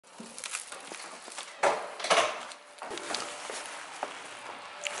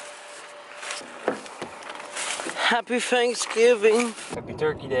Happy Thanksgiving. Happy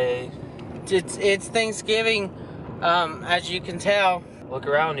Turkey Day. It's Thanksgiving, as you can tell. Look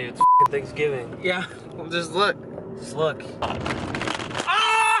around you, it's f***ing Thanksgiving. Yeah, well, just look. Just look.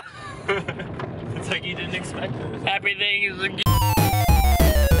 Ah! It's like you didn't expect it. Happy Thanksgiving.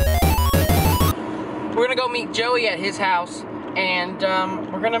 We're gonna go meet Joey at his house, and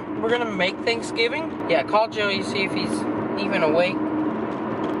we're gonna make Thanksgiving. Yeah, call Joey, see if he's even awake.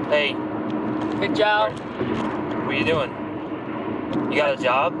 Hey. Good job. What are you doing? You got a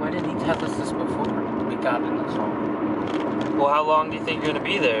job? Why didn't he tell us this before we got in this home? Well, how long do you think you're gonna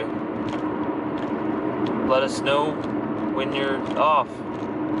be there? Let us know when you're off.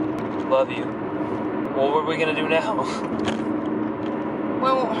 Love you. What were we gonna do now?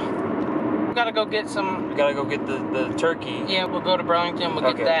 Well, we gotta go get some. We gotta go get the turkey. Yeah, we'll go to Burlington.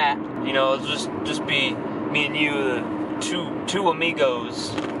 We'll get that. You know, it'll just be me and you, the two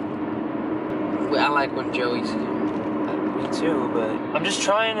amigos. I like when Joey's here. Me too, but I'm just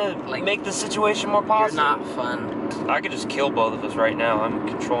trying to make the situation more positive. You're not fun. I could just kill both of us right now. I'm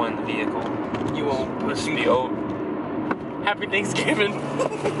controlling the vehicle. You won't. Let's be over. Happy Thanksgiving.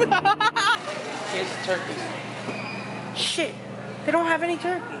 Here's the turkey. Shit. They don't have any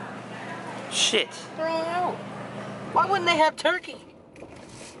turkey. Shit. They're all out. Why wouldn't they have turkey?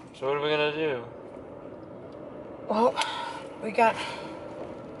 So what are we gonna do? Well, we gotta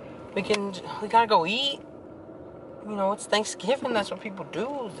go eat. You know, it's Thanksgiving. That's what people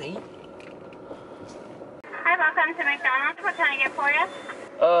do, is eat. Hi, welcome to McDonald's. What can I get for you?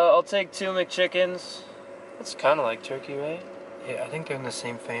 I'll take 2 McChickens. That's kind of like turkey, right? Yeah, I think they're in the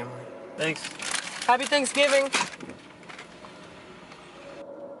same family. Thanks. Happy Thanksgiving.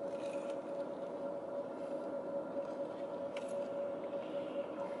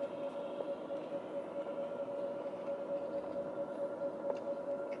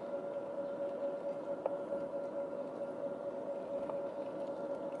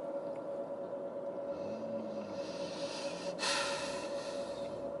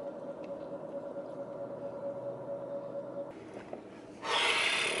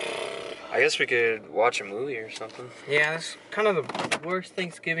 I guess we could watch a movie or something. Yeah, that's kind of the worst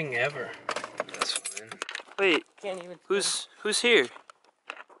Thanksgiving ever. That's fine. Wait, Can't even. who's here?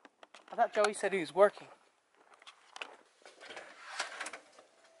 I thought Joey said he was working.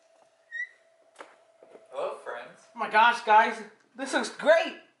 Hello, friends. Oh my gosh, guys, this looks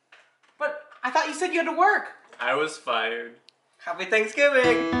great. But I thought you said you had to work. I was fired. Happy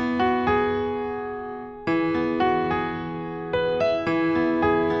Thanksgiving.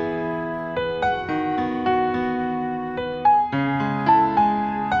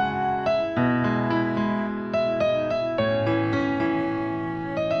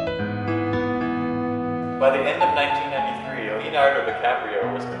 By the end of 1993, Leonardo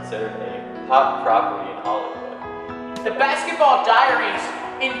DiCaprio was considered a hot property in Hollywood. The Basketball Diaries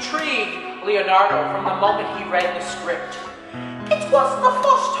intrigued Leonardo from the moment he read the script. It was the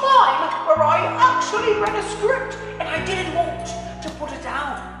first time where I actually read a script, and I didn't want to put it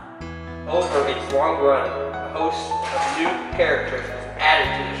down. Over its long run, a host of new characters was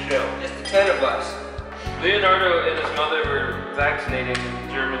added to the show. Just the 10 of us. Leonardo and his mother were vaccinated in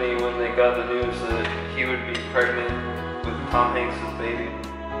Germany when they got the news that he would be pregnant with Tom Hanks' baby.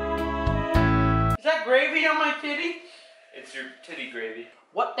 Is that gravy on my titty? It's your titty gravy.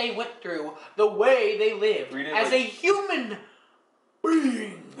 What they went through, the way they lived Read it as like- a human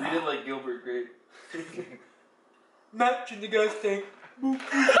being. Read it like Gilbert Grape. Match in the guy's tank.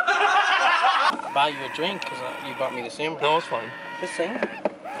 Buy you a drink because you bought me the sandwich. No, it's fine. Just saying.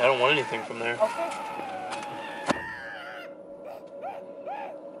 I don't want anything from there. Okay.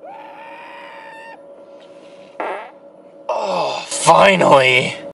 Oh, finally!